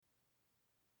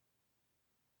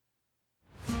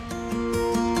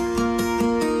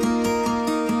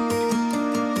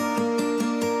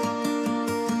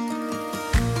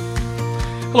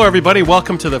Hello, everybody.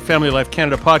 Welcome to the Family Life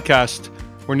Canada podcast.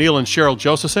 We're Neil and Cheryl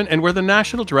Josephson, and we're the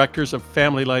National Directors of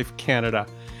Family Life Canada.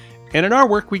 And in our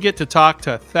work, we get to talk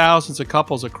to thousands of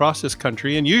couples across this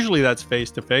country, and usually that's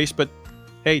face-to-face, but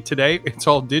hey, today it's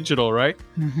all digital, right?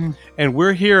 Mm-hmm. And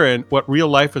we're hearing what real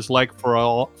life is like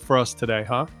for us today,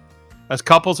 huh? As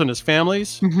couples and as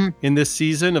families in this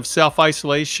season of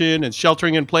self-isolation and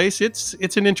sheltering in place,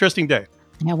 it's an interesting day.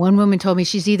 Now, one woman told me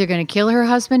she's either going to kill her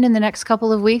husband in the next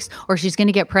couple of weeks or she's going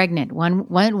to get pregnant. One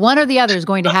or the other is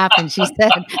going to happen, she said.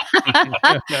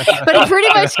 But it pretty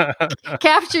much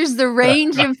captures the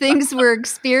range of things we're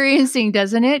experiencing,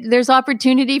 doesn't it? There's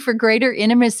opportunity for greater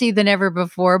intimacy than ever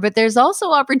before, but there's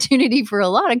also opportunity for a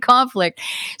lot of conflict.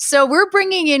 So we're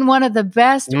bringing in one of the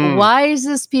best,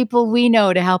 wisest people we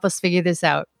know to help us figure this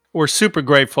out. We're super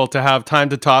grateful to have time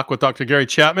to talk with Dr. Gary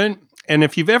Chapman. And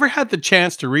if you've ever had the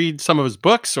chance to read some of his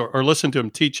books or listen to him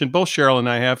teach, and both Cheryl and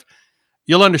I have,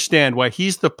 you'll understand why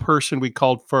he's the person we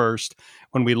called first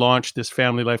when we launched this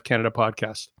Family Life Canada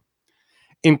podcast.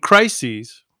 In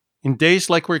crises, in days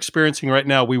like we're experiencing right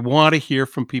now, we want to hear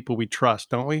from people we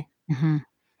trust, don't we? Mm-hmm.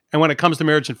 And when it comes to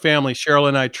marriage and family, Cheryl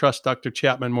and I trust Dr.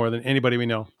 Chapman more than anybody we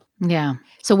know. Yeah.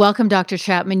 So welcome, Dr.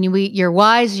 Chapman. You're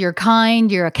wise, you're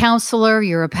kind, you're a counselor,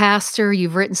 you're a pastor.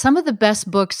 You've written some of the best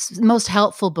books, most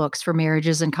helpful books for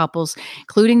marriages and couples,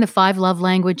 including The 5 Love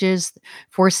Languages,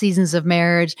 4 Seasons of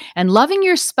Marriage, and Loving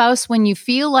Your Spouse When You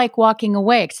Feel Like Walking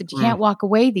Away, except you can't walk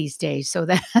away these days. So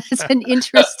that's an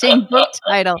interesting book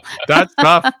title. That's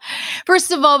tough.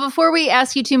 First of all, before we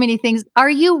ask you too many things,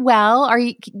 are you well? Are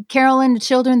you, Carolyn, the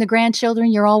children, the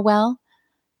grandchildren, you're all well?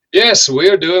 Yes, we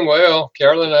are doing well.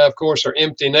 Carolyn and I, of course, are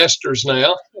empty nesters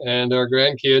now, and our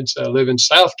grandkids live in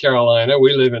South Carolina.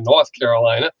 We live in North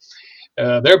Carolina.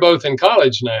 They're both in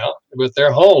college now, but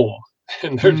they're home,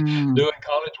 and they're doing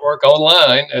college work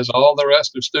online, as all the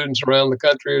rest of students around the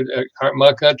country,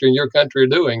 my country and your country, are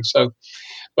doing. So,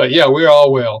 but yeah, we're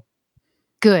all well.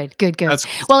 Good. That's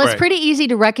well, great. It's pretty easy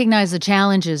to recognize the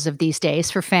challenges of these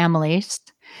days for families.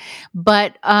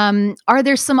 But are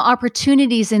there some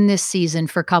opportunities in this season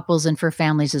for couples and for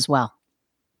families as well?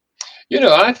 You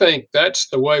know, I think that's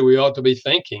the way we ought to be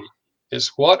thinking, is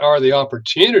what are the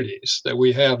opportunities that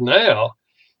we have now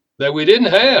that we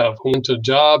didn't have when we went to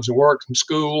jobs and work and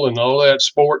school and all that,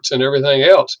 sports and everything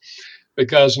else,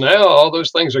 because now all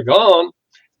those things are gone.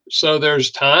 So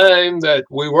there's time that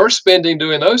we were spending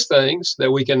doing those things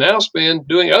that we can now spend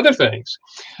doing other things.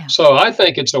 Yeah. So I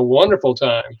think it's a wonderful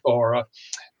time for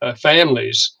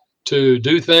families to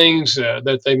do things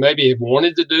that they maybe have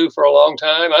wanted to do for a long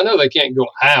time. I know they can't go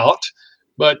out,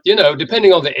 but, you know,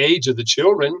 depending on the age of the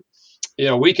children, you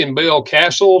know, we can build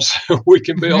castles, we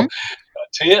can build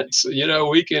tents, you know,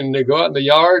 we can go out in the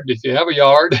yard if you have a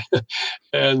yard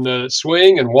and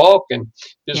swing and walk, and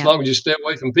as long as you stay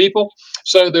away from people.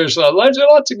 So there's lots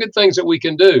of good things that we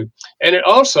can do. And it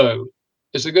also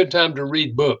is a good time to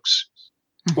read books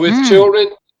with children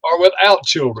or without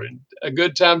children, a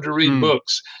good time to read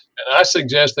books. And I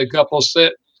suggest that couples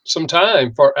set some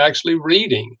time for actually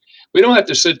reading. We don't have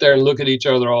to sit there and look at each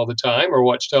other all the time or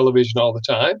watch television all the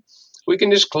time. We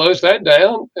can just close that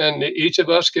down, and each of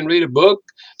us can read a book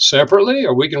separately,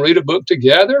 or we can read a book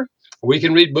together. We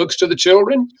can read books to the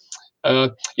children.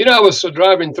 You know, I was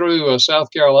driving through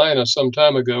South Carolina some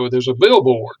time ago. There's a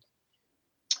billboard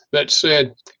that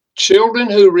said, "Children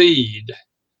who read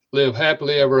live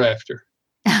happily ever after."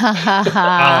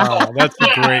 Oh, that's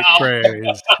a great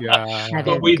phrase. Yeah.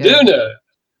 But we do know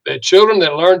that children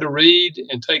that learn to read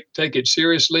and take it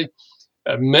seriously,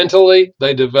 mentally,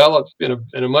 they develop in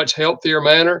a much healthier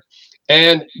manner,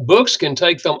 and books can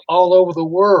take them all over the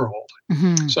world.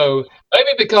 Mm-hmm. So maybe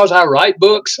because I write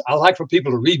books, I like for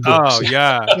people to read books. Oh,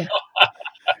 yeah.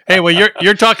 Hey, well,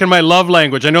 you're talking my love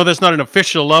language. I know that's not an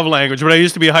official love language, but I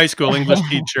used to be a high school English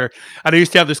teacher, and I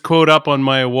used to have this quote up on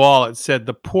my wall. It said,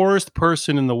 "The poorest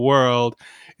person in the world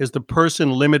is the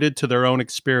person limited to their own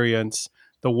experience,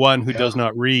 the one who does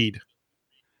not read."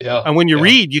 Yeah. And when you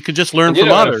read, you can just learn from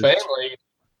others. In a family,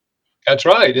 that's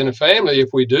right. In a family, if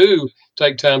we do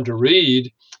take time to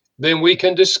read, then we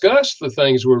can discuss the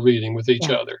things we're reading with each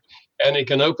other. And it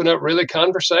can open up really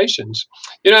conversations.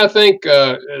 You know, I think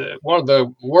one of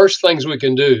the worst things we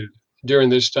can do during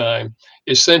this time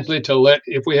is simply to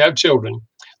if we have children,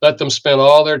 let them spend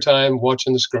all their time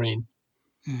watching the screen.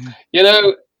 Mm-hmm. You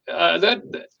know,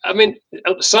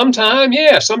 sometime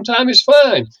is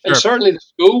fine. Sure. And certainly the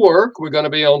schoolwork, we're going to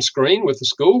be on screen with the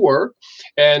schoolwork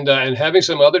and having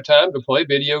some other time to play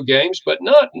video games, but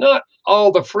not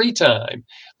all the free time.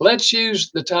 Let's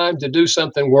use the time to do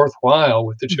something worthwhile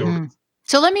with the children. Mm-hmm.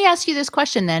 So let me ask you this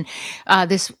question then.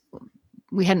 This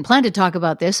we hadn't planned to talk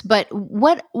about this, but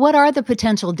what are the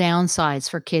potential downsides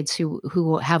for kids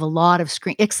who have a lot of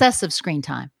excessive screen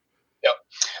time? Yeah.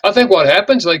 I think what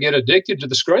happens, they get addicted to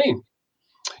the screen.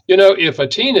 You know, if a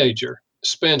teenager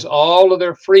spends all of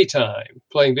their free time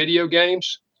playing video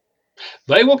games,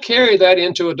 they will carry that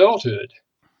into adulthood.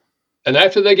 And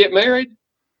after they get married,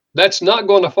 that's not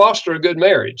going to foster a good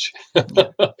marriage.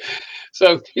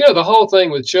 So, you know, the whole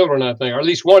thing with children, I think, or at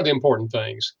least one of the important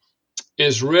things,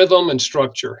 is rhythm and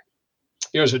structure.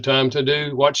 There's a time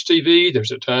to watch TV.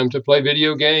 There's a time to play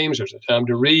video games. There's a time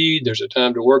to read. There's a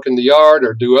time to work in the yard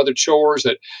or do other chores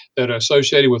that are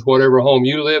associated with whatever home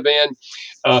you live in.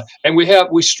 And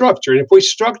we structure. And if we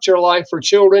structure life for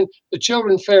children, the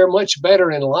children fare much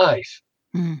better in life.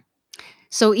 Mm.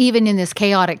 So even in this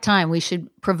chaotic time, we should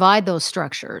provide those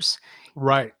structures.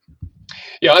 Right.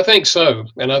 Yeah, I think so.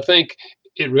 And I think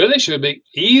it really should be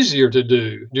easier to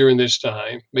do during this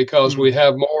time because we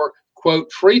have more,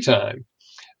 quote, free time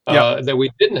that we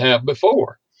didn't have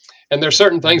before. And there's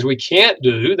certain things we can't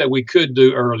do that we could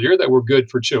do earlier that were good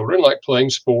for children, like playing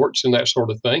sports and that sort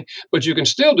of thing. But you can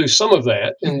still do some of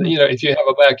that. And, you know, if you have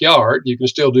a backyard, you can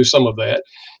still do some of that.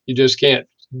 You just can't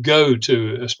go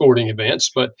to sporting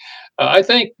events. But I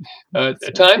think a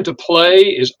time to play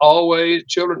is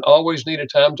children always need a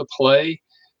time to play.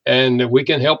 And we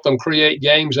can help them create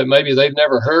games that maybe they've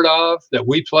never heard of, that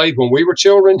we played when we were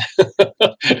children.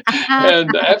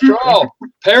 And after all,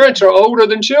 parents are older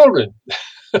than children.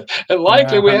 And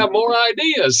likely we have more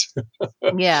ideas.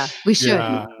 Yeah, we should.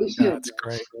 Yeah, that's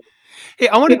great. Hey,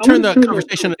 I want to turn the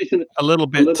conversation a little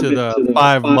bit to the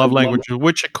 5 love languages,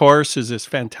 which, of course, is this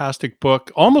fantastic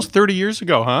book. Almost 30 years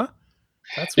ago, huh?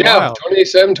 That's wild.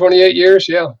 27, 28 years.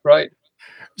 Yeah, right.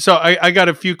 So I got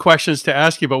a few questions to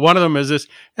ask you, but one of them is this: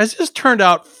 has this turned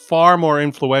out far more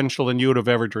influential than you would have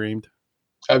ever dreamed?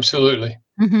 Absolutely.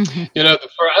 You know,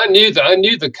 I knew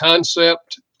the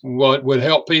concept would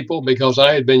help people because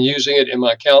I had been using it in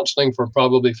my counseling for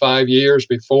probably 5 years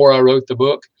before I wrote the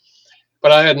book,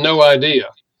 but I had no idea.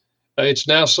 It's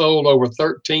now sold over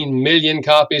 13 million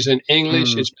copies in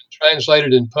English. It's been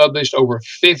translated and published over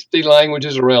 50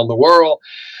 languages around the world.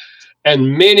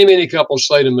 And many, many couples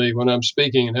say to me when I'm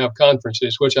speaking and have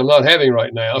conferences, which I'm not having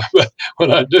right now, but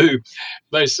when I do,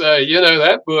 they say, you know,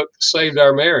 that book saved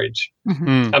our marriage. I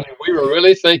mean, we were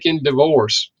really thinking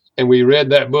divorce, and we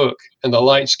read that book, and the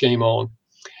lights came on.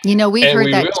 You know, we've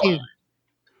heard that too.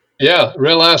 Yeah,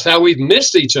 realized how we've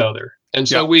missed each other. And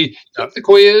so we took the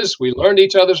quiz, we learned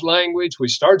each other's language, we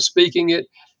started speaking it,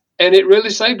 and it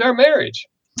really saved our marriage.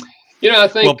 You know, I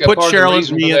think part of the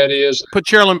reason for that is... Put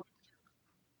Cheryl in...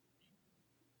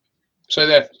 Say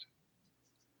that.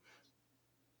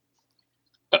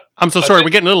 I'm so sorry. We're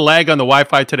getting a little lag on the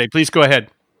Wi-Fi today. Please go ahead.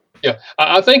 Yeah.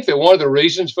 I think that one of the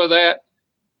reasons for that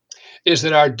is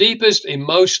that our deepest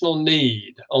emotional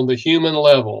need on the human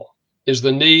level is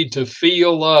the need to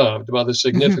feel loved by the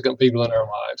significant people in our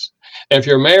lives. And if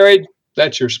you're married,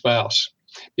 that's your spouse.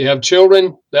 You have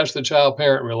children, that's the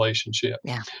child-parent relationship.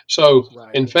 Yeah. So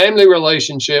in family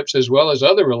relationships as well as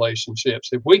other relationships,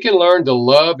 if we can learn to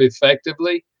love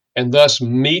effectively and thus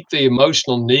meet the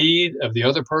emotional need of the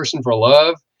other person for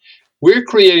love, we're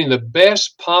creating the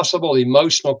best possible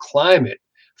emotional climate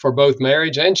for both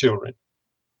marriage and children.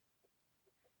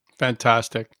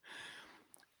 Fantastic.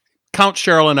 Count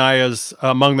Cheryl and I as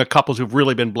among the couples who've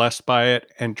really been blessed by it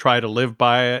and try to live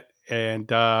by it. And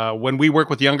when we work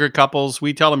with younger couples,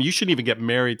 we tell them you shouldn't even get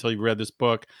married till you've read this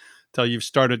book, till you've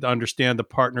started to understand the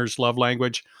partner's love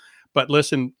language. But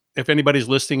listen, if anybody's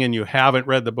listening and you haven't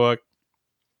read the book,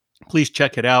 please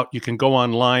check it out. You can go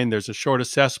online. There's a short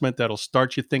assessment that'll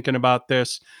start you thinking about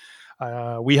this.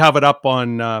 We have it up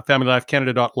on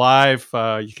FamilyLifeCanada.live.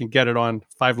 You can get it on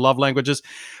 5 love languages.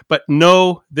 But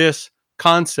know this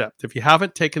concept. If you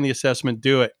haven't taken the assessment,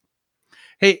 do it.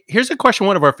 Hey, here's a question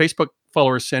one of our Facebook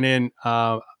followers sent in,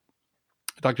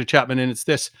 Dr. Chapman, and it's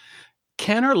this: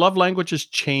 can our love languages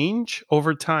change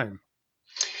over time?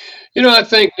 You know, I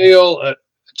think, Neil,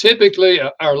 typically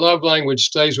our love language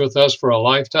stays with us for a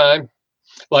lifetime,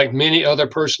 like many other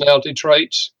personality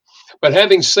traits. But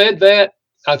having said that,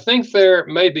 I think there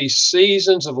may be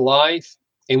seasons of life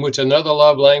in which another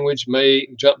love language may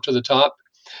jump to the top.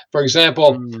 For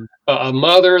example, a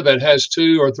mother that has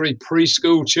 2 or 3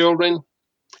 preschool children,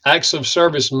 acts of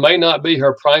service may not be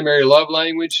her primary love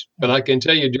language, but I can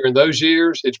tell you during those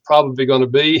years, it's probably going to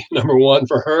be number 1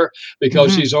 for her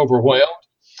because she's overwhelmed.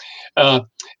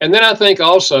 And then I think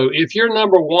also, if your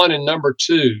number 1 and number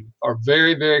 2 are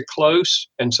very, very close,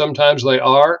 and sometimes they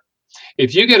are,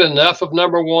 if you get enough of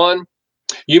number 1,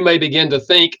 you may begin to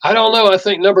think, I don't know, I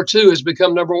think number 2 has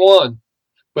become number 1.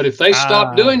 But if they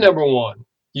stop doing number 1,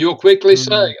 you'll quickly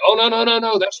say, oh,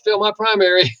 no, that's still my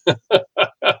primary.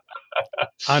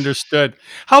 Understood.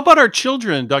 How about our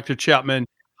children, Dr. Chapman?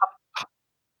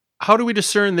 How do we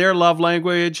discern their love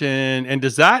language, and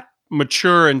does that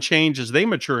mature and change as they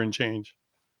mature and change?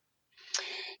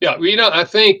 Yeah, I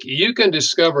think you can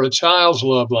discover a child's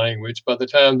love language by the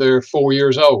time they're 4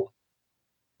 years old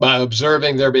by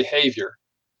observing their behavior.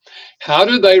 How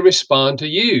do they respond to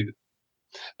you?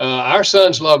 Our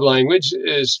son's love language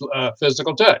is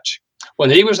physical touch.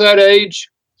 When he was that age,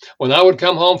 when I would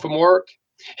come home from work,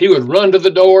 he would run to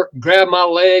the door, grab my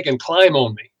leg, and climb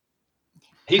on me.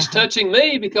 He's touching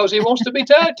me because he wants to be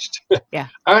touched. Yeah.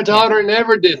 Our daughter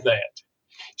never did that.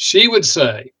 She would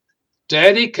say,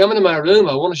 Daddy, come into my room.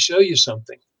 I want to show you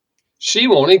something. She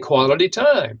wanted quality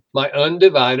time, my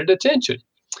undivided attention.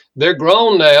 They're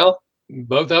grown now,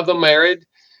 both of them married,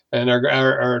 and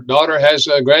our daughter has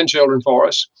grandchildren for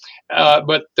us.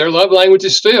 But their love language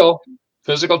is still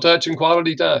physical touch and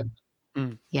quality time.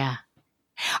 Yeah.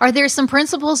 Are there some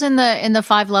principles in the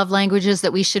 5 love languages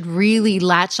that we should really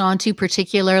latch onto,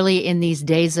 particularly in these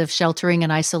days of sheltering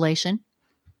and isolation?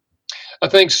 I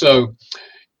think so.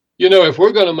 If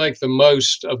we're going to make the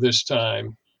most of this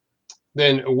time,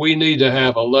 then we need to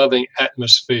have a loving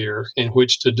atmosphere in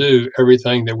which to do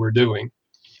everything that we're doing.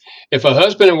 If a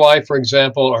husband and wife, for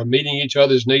example, are meeting each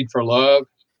other's need for love,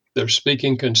 they're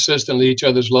speaking consistently each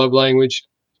other's love language,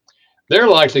 they're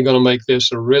likely going to make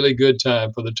this a really good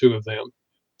time for the two of them.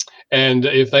 And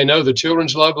if they know the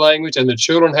children's love language and the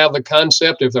children have the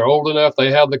concept, if they're old enough,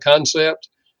 they have the concept.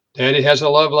 Daddy has a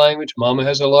love language, mama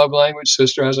has a love language,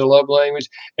 sister has a love language,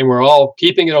 and we're all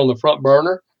keeping it on the front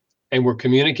burner and we're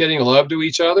communicating love to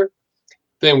each other,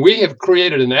 then we have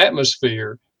created an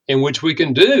atmosphere in which we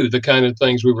can do the kind of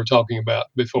things we were talking about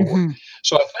before. Mm-hmm.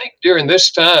 So I think during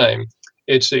this time,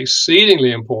 it's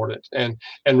exceedingly important. And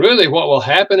really what will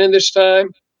happen in this time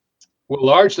will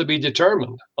largely be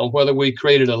determined on whether we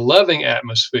created a loving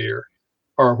atmosphere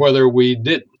or whether we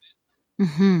didn't.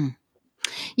 Mm-hmm.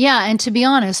 Yeah. And to be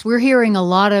honest, we're hearing a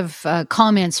lot of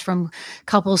comments from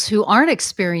couples who aren't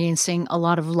experiencing a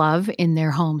lot of love in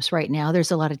their homes right now.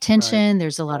 There's a lot of tension. Right.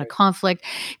 There's a lot of conflict.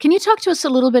 Can you talk to us a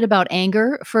little bit about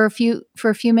anger for a few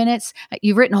minutes?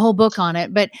 You've written a whole book on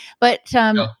it, but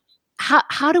yeah.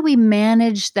 How do we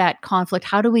manage that conflict?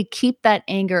 How do we keep that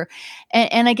anger?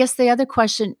 And I guess the other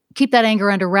question, keep that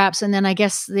anger under wraps. And then I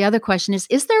guess the other question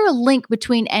is there a link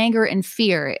between anger and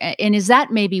fear? And is that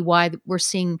maybe why we're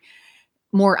seeing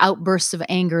more outbursts of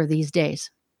anger these days?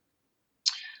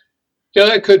 Yeah,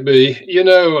 that could be.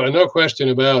 No question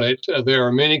about it. There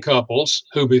are many couples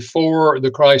who, before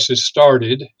the crisis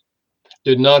started,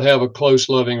 did not have a close,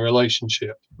 loving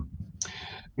relationship.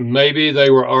 Maybe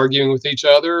they were arguing with each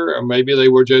other, or maybe they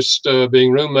were just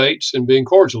being roommates and being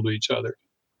cordial to each other,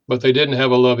 but they didn't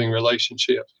have a loving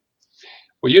relationship.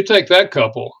 Well, you take that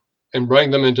couple and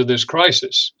bring them into this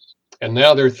crisis, and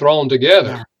now they're thrown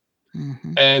together,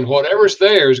 mm-hmm. and whatever's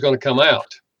there is going to come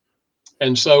out.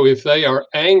 And so if they are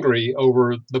angry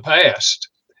over the past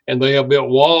and they have built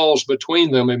walls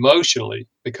between them emotionally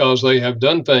because they have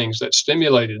done things that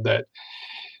stimulated that,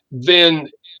 then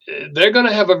they're going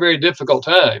to have a very difficult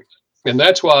time. And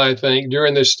that's why I think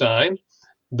during this time,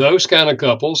 those kind of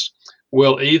couples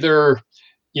will either,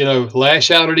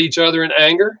 lash out at each other in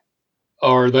anger,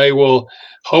 or they will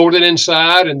hold it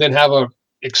inside and then have an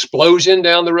explosion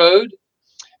down the road.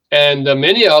 And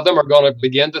many of them are going to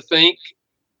begin to think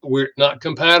we're not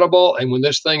compatible. And when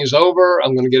this thing is over,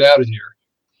 I'm going to get out of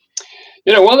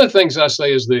here. One of the things I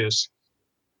say is this: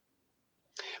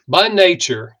 by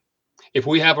nature, if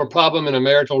we have a problem in a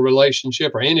marital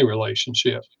relationship or any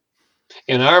relationship,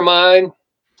 in our mind,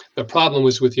 the problem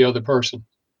was with the other person.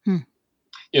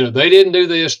 They didn't do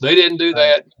this, they didn't do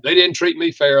that, they didn't treat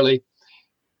me fairly.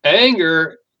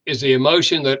 Anger is the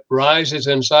emotion that rises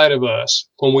inside of us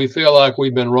when we feel like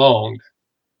we've been wronged.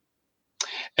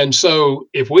 And so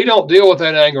if we don't deal with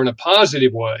that anger in a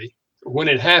positive way, when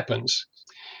it happens,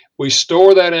 we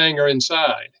store that anger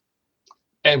inside.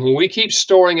 And when we keep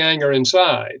storing anger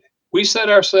inside, we set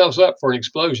ourselves up for an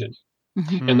explosion.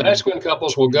 Mm-hmm. And that's when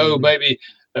couples will go maybe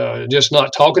just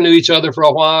not talking to each other for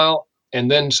a while, and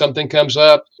then something comes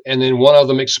up, and then one of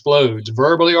them explodes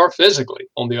verbally or physically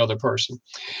on the other person.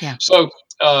 Yeah. So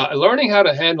learning how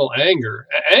to handle anger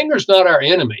is not our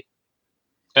enemy.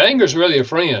 Anger is really a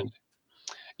friend.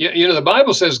 The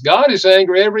Bible says God is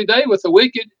angry every day with the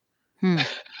wicked, and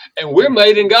we're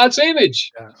made in God's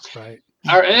image. Yeah, right.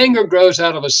 Our anger grows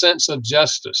out of a sense of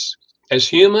justice. As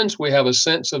humans, we have a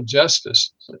sense of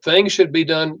justice. Things should be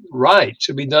done right,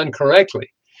 should be done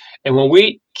correctly. And when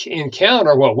we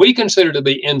encounter what we consider to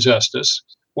be injustice,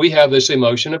 we have this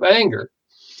emotion of anger.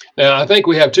 Now, I think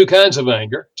we have two kinds of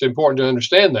anger. It's important to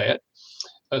understand that.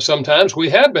 Sometimes we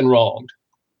have been wronged,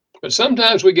 but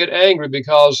sometimes we get angry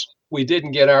because we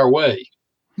didn't get our way.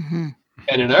 Mm-hmm.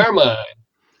 And in our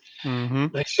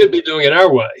mind, they should be doing it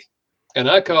our way. And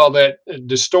I call that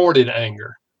distorted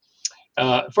anger.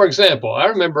 For example, I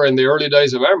remember in the early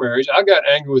days of our marriage, I got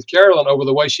angry with Carolyn over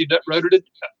the way she loaded it.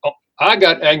 I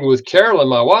got angry with Carolyn,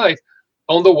 my wife,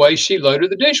 on the way she loaded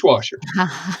the dishwasher.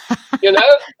 You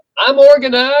know, I'm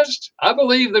organized. I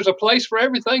believe there's a place for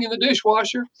everything in the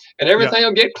dishwasher, and everything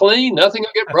will get clean. Nothing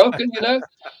will get broken, you know.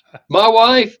 My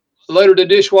wife loaded the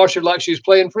dishwasher like she was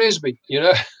playing Frisbee, you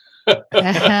know. Going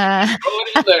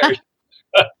in there.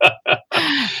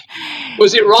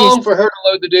 Was it wrong for her to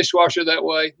load the dishwasher that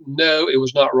way? No, it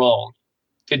was not wrong.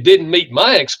 It didn't meet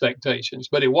my expectations,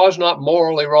 but it was not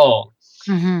morally wrong.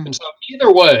 Mm-hmm. And so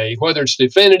either way, whether it's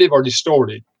definitive or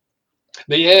distorted,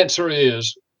 the answer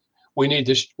is we need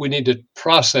to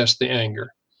process the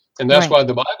anger. And that's why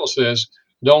the Bible says,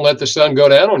 don't let the sun go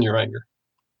down on your anger.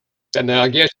 And now I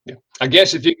guess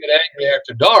if you get angry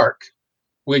after dark,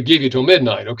 we'd give you till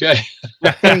midnight, okay?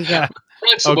 There you go. The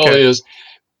principle is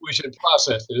we should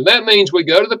process it. And that means we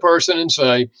go to the person and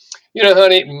say, you know,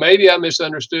 honey, maybe I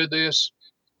misunderstood this.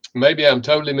 Maybe I'm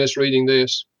totally misreading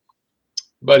this.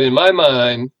 But in my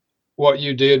mind, what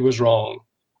you did was wrong.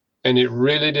 And it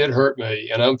really did hurt me.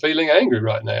 And I'm feeling angry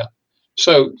right now.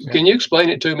 So can you explain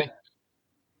it to me?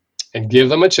 And give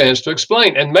them a chance to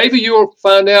explain. And maybe you'll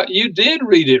find out you did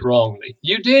read it wrongly.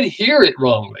 You did hear it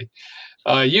wrongly.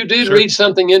 You did read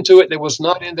something into it that was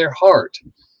not in their heart.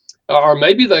 Or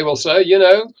maybe they will say, you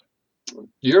know,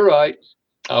 you're right.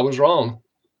 I was wrong.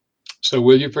 So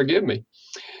will you forgive me?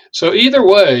 So either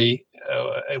way,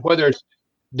 whether it's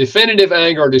definitive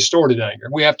anger or distorted anger,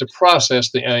 we have to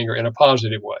process the anger in a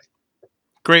positive way.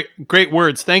 Great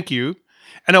words. Thank you.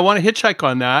 And I want to hitchhike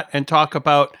on that and talk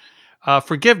about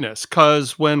forgiveness,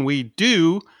 because when we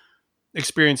do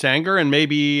experience anger and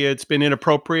maybe it's been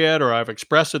inappropriate or I've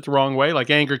expressed it the wrong way, like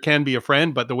anger can be a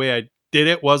friend, but the way I did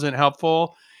it wasn't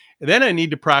helpful, then I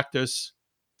need to practice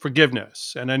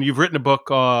forgiveness. And then you've written a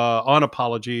book on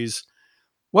apologies.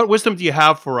 What wisdom do you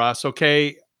have for us?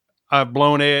 Okay, I've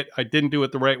blown it. I didn't do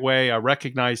it the right way. I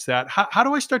recognize that. How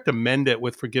do I start to mend it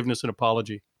with forgiveness and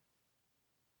apology?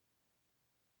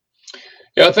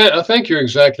 Yeah, I think you're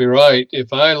exactly right.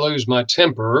 If I lose my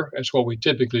temper, that's what we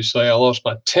typically say, I lost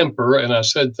my temper and I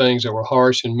said things that were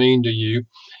harsh and mean to you,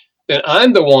 then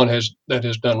I'm the one that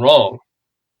has done wrong.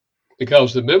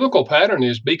 Because the biblical pattern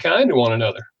is be kind to one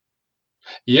another.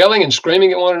 Yelling and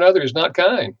screaming at one another is not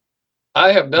kind.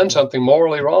 I have done something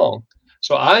morally wrong.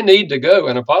 So I need to go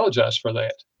and apologize for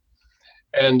that.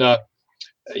 And,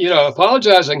 you know,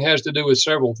 apologizing has to do with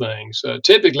several things.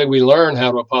 Typically, we learn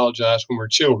how to apologize when we're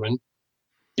children.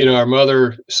 You know, our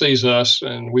mother sees us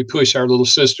and we push our little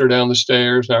sister down the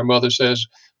stairs. And our mother says,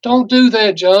 don't do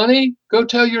that, Johnny. Go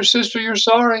tell your sister you're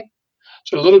sorry.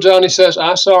 So little Johnny says,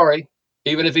 I'm sorry,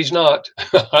 even if he's not.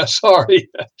 I'm sorry.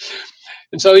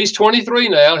 And so he's 23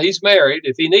 now. He's married.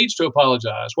 If he needs to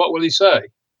apologize, what will he say?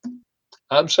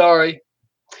 I'm sorry.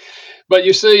 But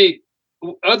you see,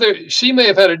 she may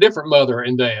have had a different mother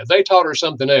and dad. They taught her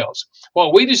something else.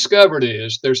 What we discovered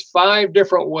is there's 5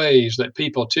 different ways that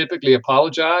people typically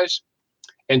apologize.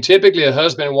 And typically a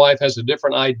husband and wife has a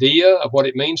different idea of what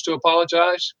it means to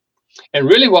apologize. And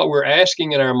really what we're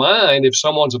asking in our mind, if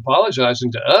someone's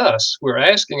apologizing to us, we're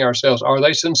asking ourselves, are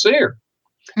they sincere?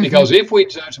 Because if we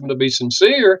judge them to be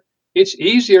sincere, it's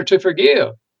easier to forgive.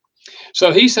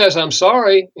 So he says, I'm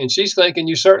sorry. And she's thinking,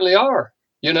 you certainly are.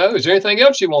 You know, is there anything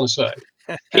else you want to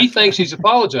say? He thinks he's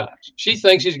apologized. She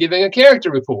thinks he's giving a character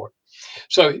report.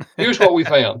 So here's what we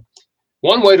found.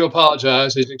 One way to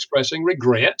apologize is expressing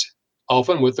regret,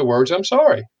 often with the words, I'm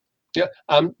sorry. Yeah,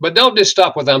 but don't just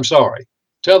stop with I'm sorry.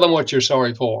 Tell them what you're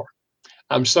sorry for.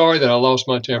 I'm sorry that I lost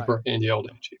my temper and yelled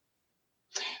at you.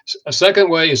 A second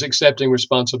way is accepting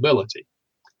responsibility.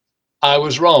 I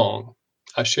was wrong.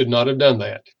 I should not have done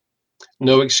that.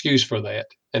 No excuse for that.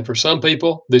 And for some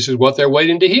people, this is what they're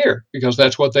waiting to hear because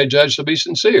that's what they judge to be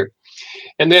sincere.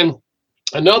 And then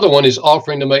another one is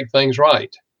offering to make things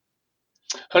right.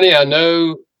 Honey, I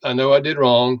know I did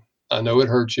wrong. I know it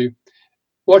hurt you.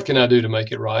 What can I do to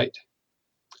make it right?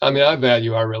 I mean, I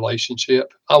value our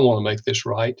relationship. I want to make this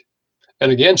right.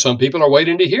 And again, some people are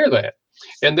waiting to hear that.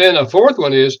 And then a fourth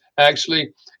one is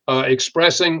actually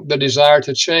expressing the desire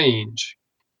to change.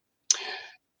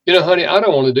 You know, honey, I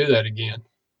don't want to do that again.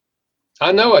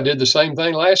 I know I did the same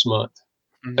thing last month,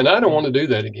 and I don't want to do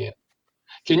that again.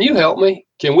 Can you help me?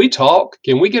 Can we talk?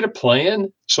 Can we get a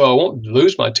plan so I won't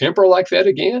lose my temper like that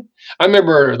again? I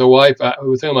remember the wife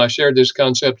with whom I shared this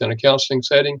concept in a counseling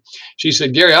setting. She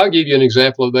said, Gary, I'll give you an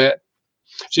example of that.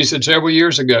 She said, several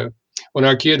years ago, when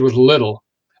our kid was little,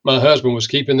 my husband was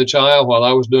keeping the child while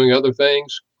I was doing other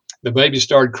things. The baby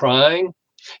started crying.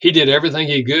 He did everything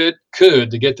he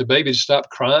could to get the baby to stop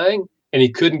crying, and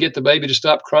he couldn't get the baby to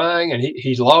stop crying, and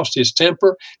he lost his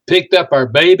temper, picked up our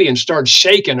baby and started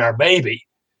shaking our baby.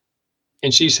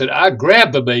 And she said, I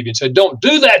grabbed the baby and said, don't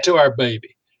do that to our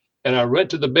baby. And I went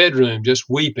to the bedroom just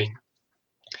weeping.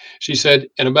 She said,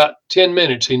 in about 10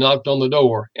 minutes, he knocked on the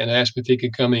door and asked me if he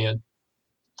could come in.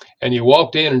 And he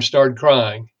walked in and started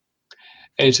crying.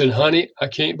 And he said, honey, I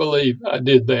can't believe I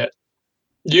did that.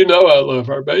 You know I love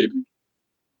our baby.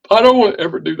 I don't want to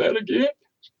ever do that again.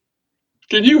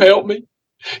 Can you help me?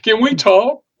 Can we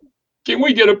talk? Can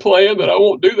we get a plan that I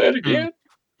won't do that again?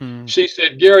 Mm-hmm. She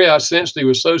said, Gary, I sensed he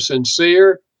was so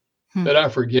sincere that I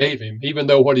forgave him, even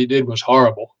though what he did was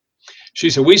horrible.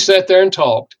 She said, we sat there and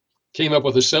talked, came up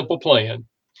with a simple plan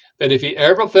that if he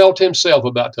ever felt himself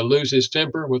about to lose his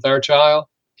temper with our child,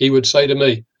 he would say to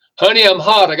me, honey, I'm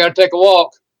hot. I got to take a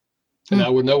walk. And I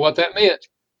would know what that meant.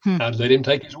 I'd let him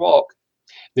take his walk.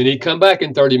 Then he'd come back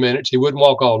in 30 minutes. He wouldn't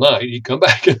walk all night. He'd come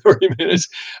back in 30 minutes.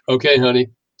 Okay, honey,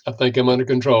 I think I'm under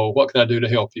control. What can I do to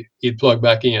help you? He'd plug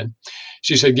back in.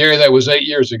 She said, Gary, that was 8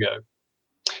 years ago.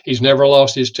 He's never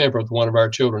lost his temper with one of our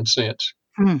children since.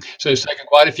 So he's taken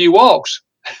quite a few walks,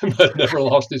 but never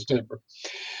lost his temper.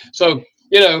 So,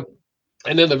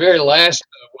 and then the very last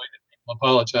way that people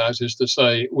apologize is to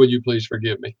say, will you please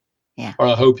forgive me? Yeah. Or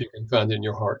I hope you can find in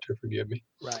your heart to forgive me.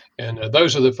 Right. And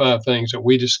those are the 5 things that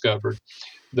we discovered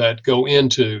that go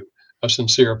into a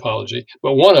sincere apology.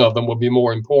 But one of them will be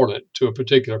more important to a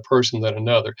particular person than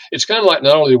another. It's kind of like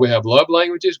not only do we have love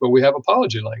languages, but we have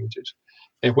apology languages.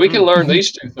 If we can learn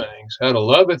these 2 things, how to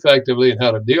love effectively and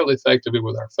how to deal effectively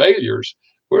with our failures,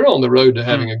 we're on the road to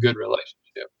having a good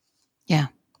relationship. Yeah.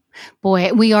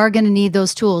 Boy, we are going to need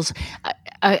those tools.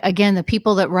 Again, the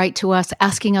people that write to us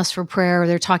asking us for prayer,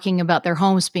 they're talking about their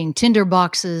homes being tinder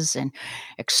boxes and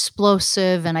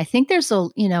explosive. And I think there's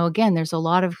there's a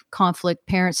lot of conflict,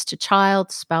 parents to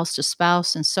child, spouse to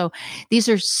spouse. And so these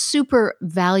are super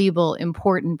valuable,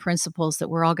 important principles that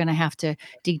we're all going to have to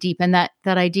dig deep. And that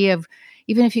idea of,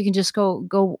 even if you can just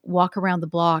go walk around the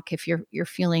block, if you're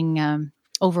feeling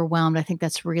overwhelmed, I think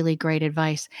that's really great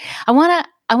advice. I want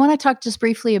to talk just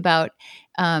briefly about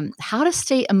how to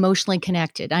stay emotionally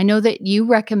connected. I know that you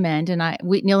recommend, and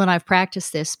Neil and I have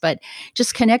practiced this, but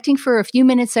just connecting for a few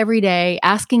minutes every day,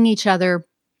 asking each other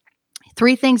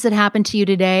 3 things that happened to you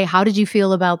today. How did you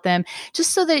feel about them?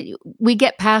 Just so that we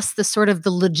get past the sort of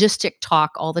the logistic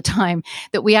talk all the time,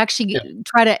 that we actually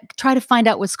try to find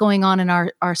out what's going on in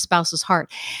our spouse's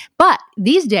heart. But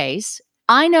these days,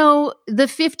 I know the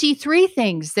 53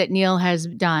 things that Neil has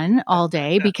done all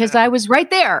day because I was right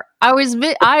there.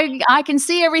 I can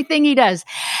see everything he does.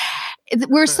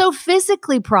 We're so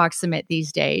physically proximate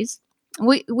these days.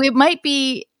 It might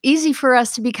be easy for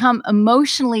us to become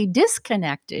emotionally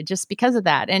disconnected just because of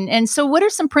that. And so what are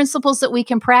some principles that we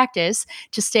can practice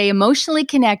to stay emotionally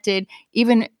connected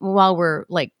even while we're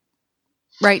like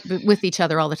right with each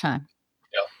other all the time?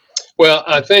 Yeah. Well,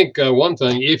 I think one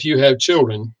thing, if you have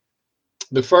children,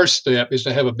 the first step is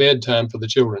to have a bedtime for the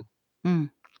children.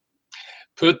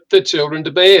 Put the children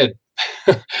to bed.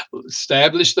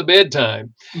 Establish the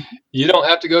bedtime. You don't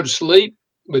have to go to sleep,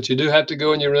 but you do have to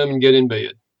go in your room and get in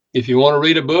bed. If you want to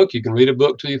read a book, you can read a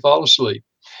book till you fall asleep.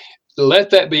 Let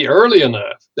that be early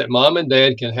enough that mom and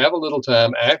dad can have a little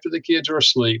time after the kids are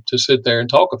asleep to sit there and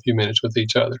talk a few minutes with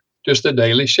each other. Just a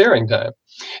daily sharing time.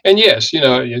 And yes,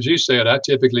 as you said, I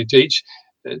typically teach,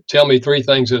 tell me 3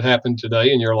 things that happened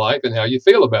today in your life and how you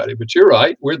feel about it. But you're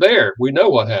right, we're there. We know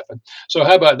what happened. So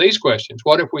how about these questions?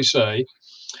 What if we say,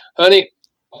 honey,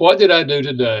 what did I do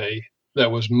today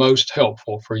that was most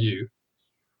helpful for you?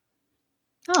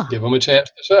 Oh. Give them a chance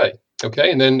to say,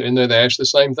 okay? And then they ask the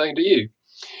same thing to you.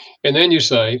 And then you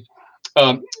say,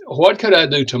 what could I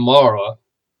do tomorrow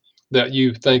that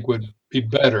you think would be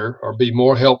better or be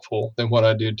more helpful than what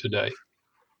I did today?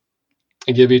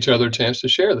 And give each other a chance to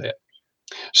share that.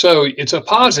 So it's a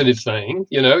positive thing.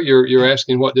 You're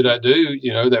asking, what did I do,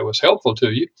 that was helpful to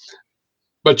you?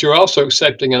 But you're also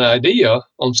accepting an idea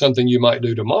on something you might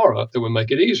do tomorrow that would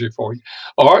make it easier for you.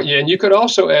 And you could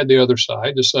also add the other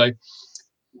side to say,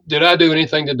 did I do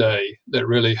anything today that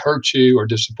really hurt you or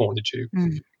disappointed you?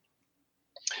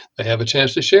 They have a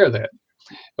chance to share that.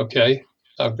 Okay.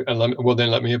 Then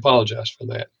let me apologize for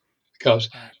that, because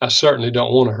I certainly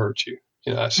don't want to hurt you.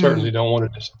 I certainly don't want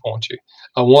to disappoint you.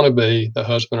 I want to be the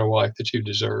husband or wife that you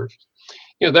deserve.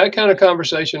 That kind of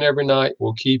conversation every night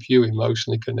will keep you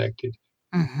emotionally connected.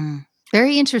 Mm-hmm.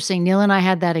 Very interesting. Neil and I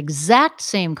had that exact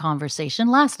same conversation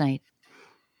last night.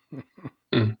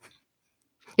 Mm.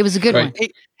 It was a good one.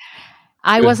 Hey,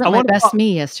 I Good. wasn't my best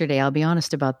me yesterday. I'll be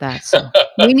honest about that. So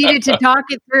we needed to talk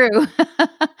it through.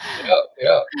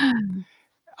 Yeah.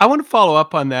 I want to follow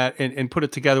up on that and put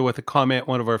it together with a comment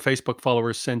one of our Facebook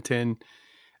followers sent in.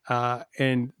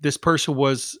 And this person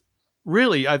was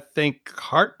really, I think,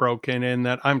 heartbroken in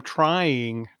that I'm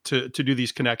trying to do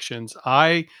these connections.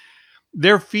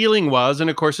 Their feeling was, and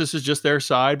of course this is just their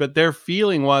side, but their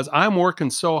feeling was, I'm working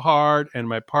so hard and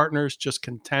my partner's just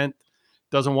content,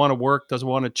 doesn't want to work, doesn't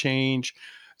want to change.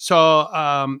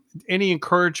 So any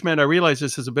encouragement, I realize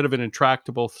this is a bit of an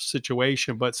intractable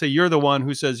situation, but say you're the one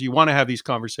who says you want to have these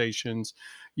conversations,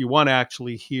 you want to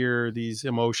actually hear these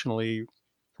emotionally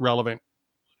relevant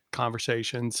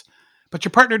conversations, but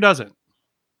your partner doesn't.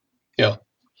 Yeah.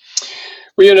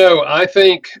 Well, I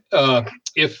think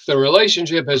if the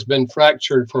relationship has been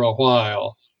fractured for a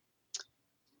while,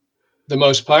 the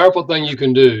most powerful thing you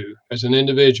can do as an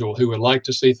individual who would like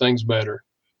to see things better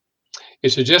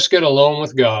is to just get alone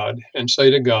with God and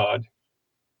say to God,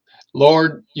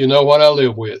 Lord, you know what I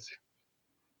live with,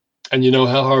 and you know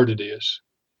how hard it is.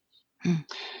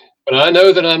 But I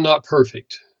know that I'm not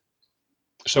perfect.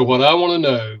 So what I want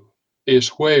to know is,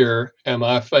 where am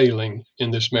I failing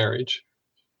in this marriage?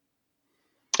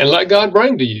 And let God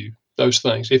bring to you those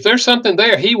things. If there's something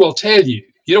there, he will tell you.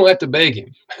 You don't have to beg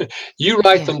him. You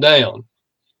write them down.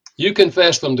 You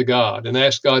confess them to God and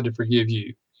ask God to forgive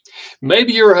you.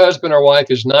 Maybe your husband or wife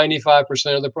is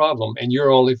 95% of the problem and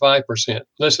you're only 5%.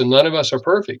 Listen, none of us are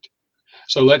perfect.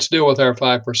 So let's deal with our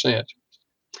 5%.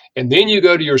 And then you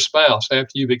go to your spouse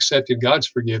after you've accepted God's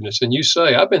forgiveness and you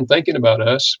say, I've been thinking about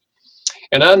us,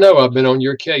 and I know I've been on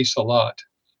your case a lot.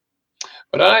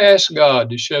 But I asked God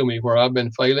to show me where I've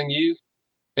been failing you,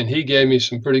 and he gave me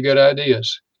some pretty good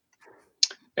ideas.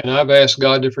 And I've asked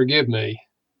God to forgive me.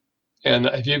 And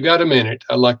if you've got a minute,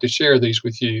 I'd like to share these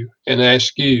with you and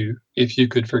ask you if you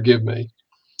could forgive me.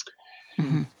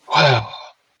 Mm-hmm. Wow.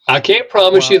 I can't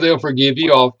promise you they'll forgive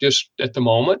you off just at the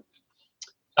moment.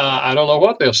 I don't know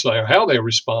what they'll say or how they'll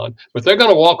respond, but they're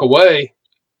going to walk away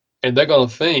and they're going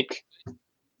to think,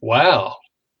 wow,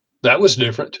 that was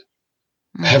different.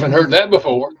 Mm-hmm. I haven't heard that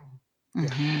before.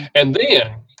 Mm-hmm. And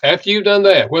then after you've done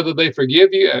that, whether they forgive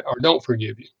you or don't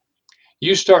forgive you,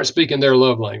 you start speaking their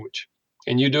love language,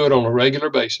 and you do it on a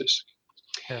regular basis.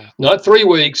 Yeah. Not 3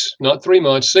 weeks, not 3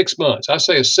 months, 6 months. I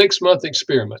say a 6-month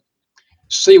experiment.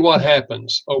 See what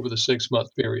happens over the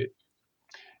 6-month period.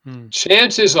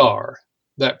 Chances are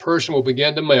that person will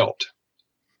begin to melt,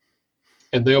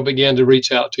 and they'll begin to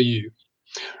reach out to you.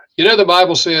 The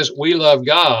Bible says we love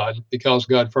God because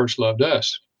God first loved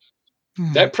us.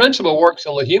 That principle works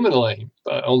on the human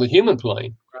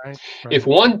plane. Right. If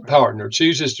one partner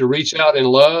chooses to reach out in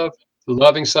love,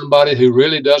 loving somebody who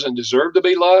really doesn't deserve to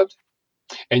be loved,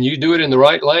 and you do it in the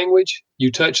right language,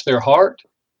 you touch their heart,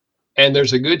 and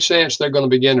there's a good chance they're going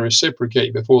to begin to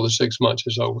reciprocate before the 6 months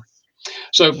is over.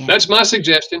 So that's my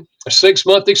suggestion, a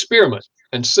 6-month experiment.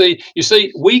 And you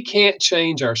see, we can't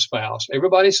change our spouse.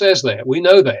 Everybody says that. We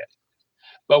know that.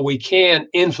 But we can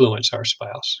influence our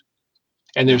spouse.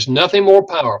 And there's nothing more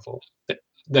powerful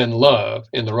than love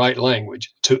in the right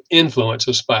language to influence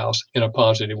a spouse in a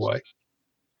positive way.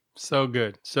 So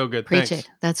good. So good. Preach Thanks.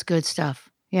 it. That's good stuff.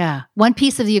 Yeah. One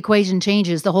piece of the equation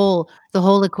changes, the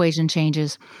whole equation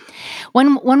changes.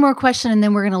 One more question, and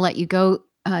then we're going to let you go,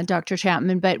 Dr.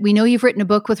 Chapman. But we know you've written a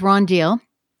book with Ron Deal.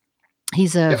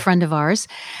 He's a friend of ours.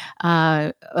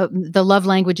 The love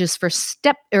languages for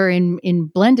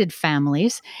in blended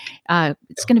families.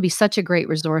 It's going to be such a great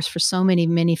resource for so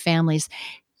many families.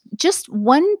 Just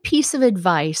one piece of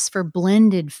advice for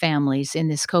blended families in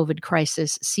this COVID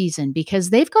crisis season, because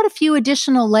they've got a few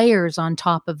additional layers on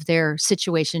top of their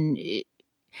situation.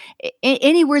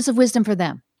 Any words of wisdom for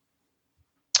them?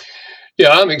 Yeah,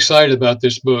 I'm excited about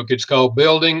this book. It's called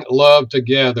Building Love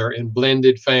Together in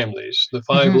Blended Families, the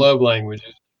 5 love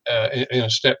languages in a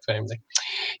step family.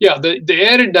 Yeah, the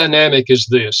added dynamic is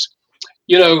this.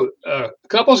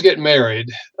 Couples get married,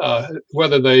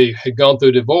 whether they had gone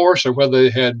through divorce or whether they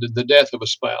had the death of a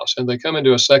spouse, and they come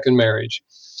into a second marriage,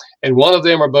 and one of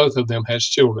them or both of them has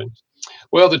children.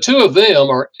 Well, the two of them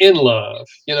are in love.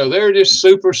 They're just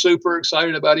super, super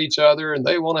excited about each other, and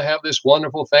they want to have this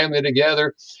wonderful family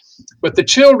together. But the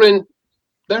children,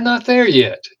 they're not there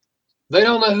yet. They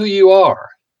don't know who you are,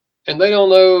 and they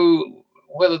don't know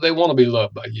whether they want to be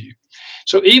loved by you.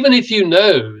 So even if you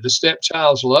know the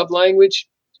stepchild's love language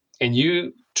and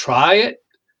you try it,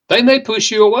 they may push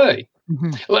you away.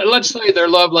 Mhm. Let's say their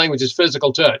love language is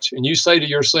physical touch, and you say to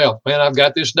yourself, man, I've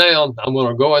got this down. I'm going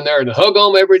to go in there and hug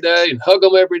them every day and hug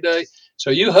them every day. So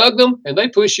you hug them and they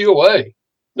push you away.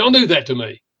 Don't do that to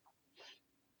me.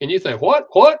 And you think, what?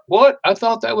 I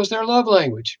thought that was their love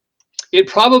language. It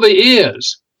probably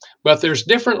is, but there's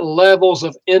different levels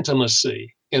of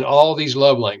intimacy in all these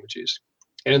love languages.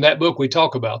 And in that book, we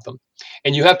talk about them.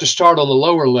 And you have to start on the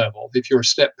lower level if you're a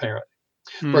step parent.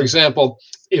 For example,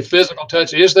 if physical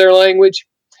touch is their language,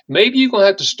 maybe you're going to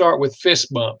have to start with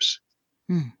fist bumps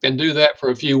and do that for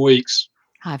a few weeks.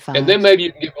 High five. And then maybe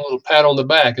you can give them a little pat on the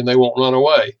back and they won't run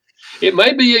away. It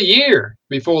may be a year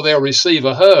before they'll receive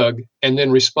a hug and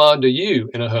then respond to you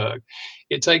in a hug.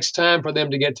 It takes time for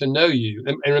them to get to know you.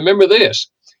 And remember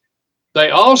this, they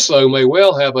also may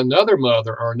well have another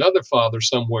mother or another father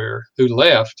somewhere who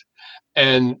left,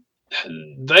 and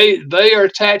they are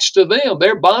attached to them.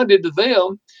 They're bonded to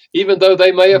them, even though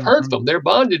they may have hurt them. They're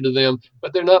bonded to them,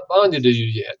 but they're not bonded to you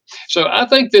yet. So I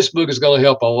think this book is going to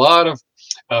help a lot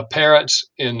of parents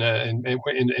in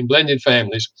blended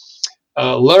families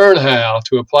learn how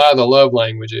to apply the love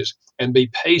languages and be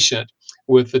patient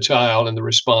with the child and the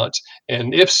response.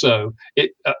 And if so,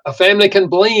 a family can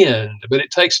blend, but it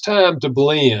takes time to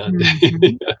blend.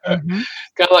 Kind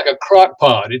of like a crock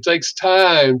pot. It takes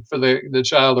time for the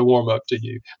child to warm up to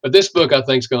you. But this book, I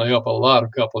think, is going to help a lot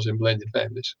of couples in blended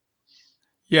families.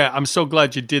 Yeah, I'm so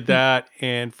glad you did that.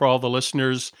 And for all the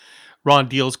listeners, Ron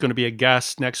Deal is going to be a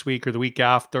guest next week or the week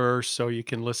after, so you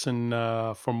can listen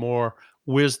for more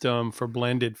wisdom for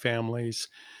blended families.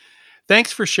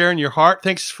 Thanks for sharing your heart.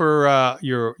 Thanks for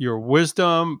your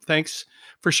wisdom. Thanks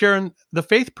for sharing the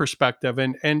faith perspective.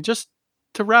 And just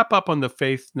to wrap up on the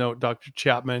faith note, Dr.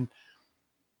 Chapman,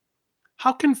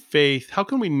 how can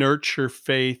we nurture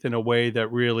faith in a way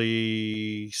that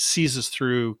really sees us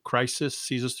through crisis,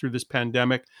 sees us through this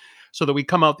pandemic, so that we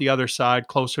come out the other side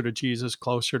closer to Jesus,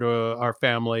 closer to our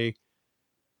family?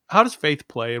 How does faith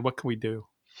play, and what can we do?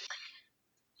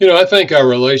 I think our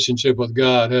relationship with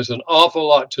God has an awful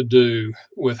lot to do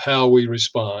with how we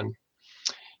respond.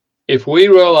 If we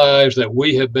realize that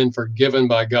we have been forgiven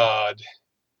by God,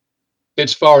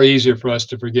 it's far easier for us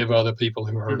to forgive other people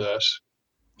who hurt us.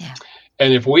 Yeah.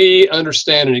 And if we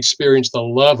understand and experience the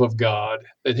love of God,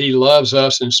 that He loves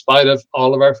us in spite of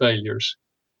all of our failures,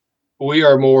 we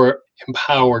are more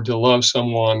empowered to love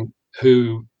someone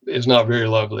who is not very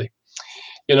lovely.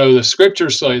 The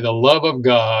scriptures say the love of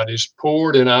God is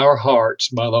poured in our hearts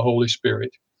by the Holy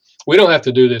Spirit. We don't have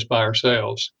to do this by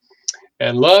ourselves.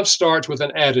 And love starts with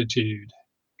an attitude,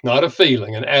 not a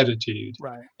feeling, an attitude.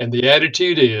 Right. And the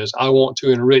attitude is, I want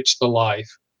to enrich the life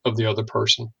of the other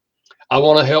person. I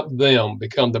want to help them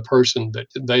become the person that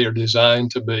they are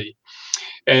designed to be.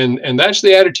 And that's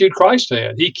the attitude Christ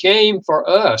had. He came for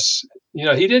us.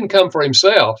 He didn't come for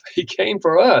himself. He came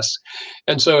for us.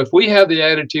 And so if we have the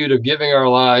attitude of giving our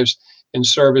lives in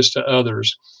service to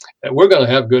others, we're going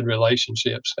to have good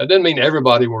relationships. That doesn't mean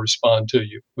everybody will respond to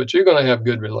you, but you're going to have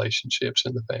good relationships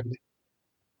in the family.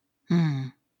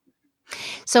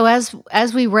 So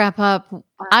as we wrap up,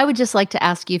 I would just like to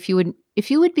ask you if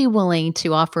you would be willing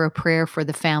to offer a prayer for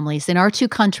the families in our two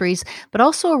countries, but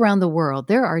also around the world.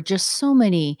 There are just so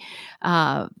many.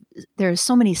 There's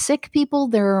so many sick people.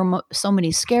 There are so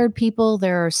many scared people.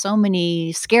 There are so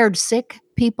many scared sick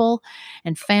people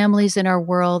and families in our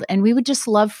world. And we would just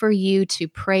love for you to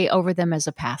pray over them as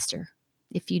a pastor,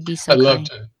 if you'd be so I'd love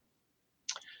to.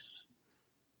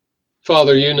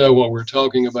 Father, you know what we're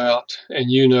talking about,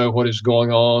 and you know what is going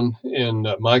on in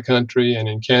my country and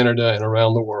in Canada and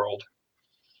around the world.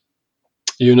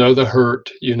 You know the hurt,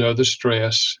 you know the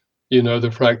stress, you know the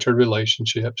fractured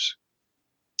relationships.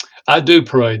 I do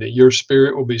pray that your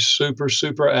Spirit will be super,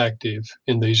 super active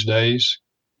in these days,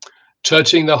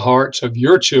 touching the hearts of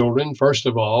your children, first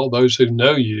of all, those who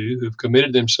know you, who've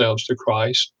committed themselves to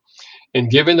Christ,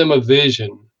 and giving them a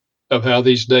vision of how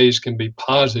these days can be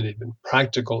positive and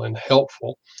practical and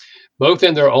helpful, both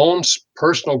in their own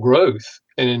personal growth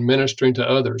and in ministering to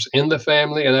others, in the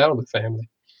family and out of the family.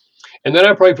 And then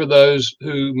I pray for those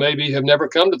who maybe have never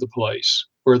come to the place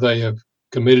where they have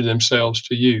committed themselves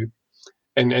to you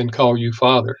and call you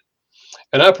Father.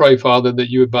 And I pray, Father, that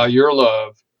you would, by your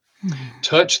love,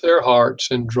 touch their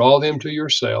hearts and draw them to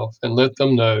yourself and let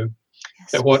them know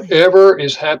that whatever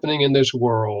is happening in this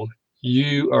world,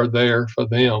 you are there for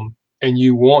them and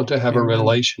you want to have a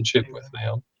relationship with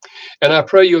them. And I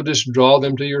pray you'll just draw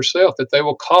them to yourself, that they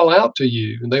will call out to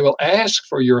you and they will ask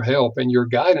for your help and your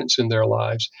guidance in their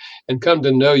lives and come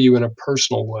to know you in a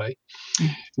personal way.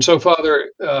 And so, Father,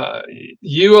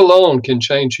 you alone can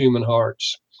change human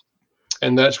hearts.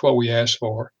 And that's what we ask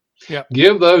for. Yeah.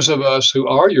 Give those of us who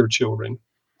are your children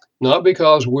not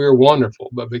because we're wonderful,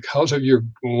 but because of your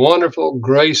wonderful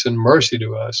grace and mercy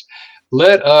to us.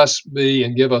 Let us be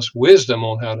and give us wisdom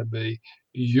on how to be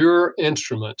your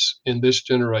instruments in this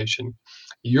generation,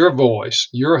 your voice,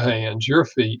 your hands, your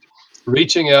feet,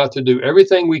 reaching out to do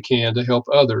everything we can to help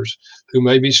others who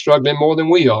may be struggling more than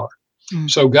we are.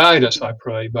 So guide us, I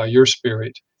pray, by your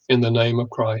Spirit in the name of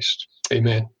Christ.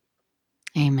 Amen.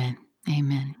 Amen.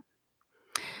 Amen.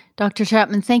 Dr.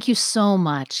 Chapman, thank you so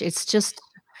much. It's just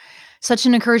such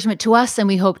an encouragement to us, and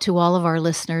we hope to all of our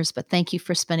listeners. But thank you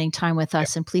for spending time with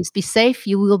us, and please be safe.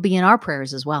 You will be in our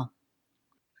prayers as well.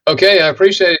 Okay, I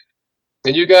appreciate it.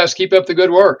 And you guys keep up the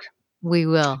good work. We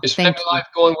will. Is Family Life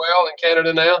going well in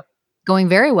Canada now? Going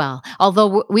very well.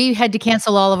 Although we had to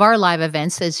cancel all of our live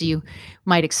events, as you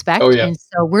might expect. Oh, yeah. And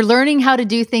so we're learning how to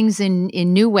do things in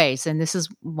new ways. And this is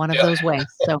one of those ways.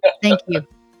 So thank you.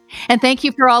 And thank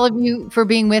you for all of you for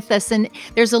being with us. And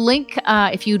there's a link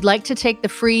if you'd like to take the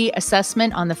free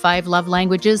assessment on the 5 love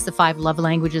languages, the 5 love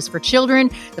languages for children,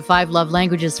 the 5 love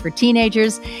languages for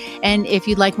teenagers. And if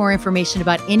you'd like more information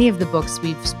about any of the books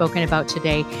we've spoken about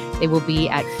today, they will be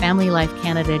at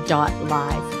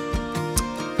familylifecanada.live.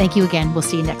 Thank you again. We'll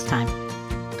see you next time.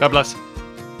 God bless.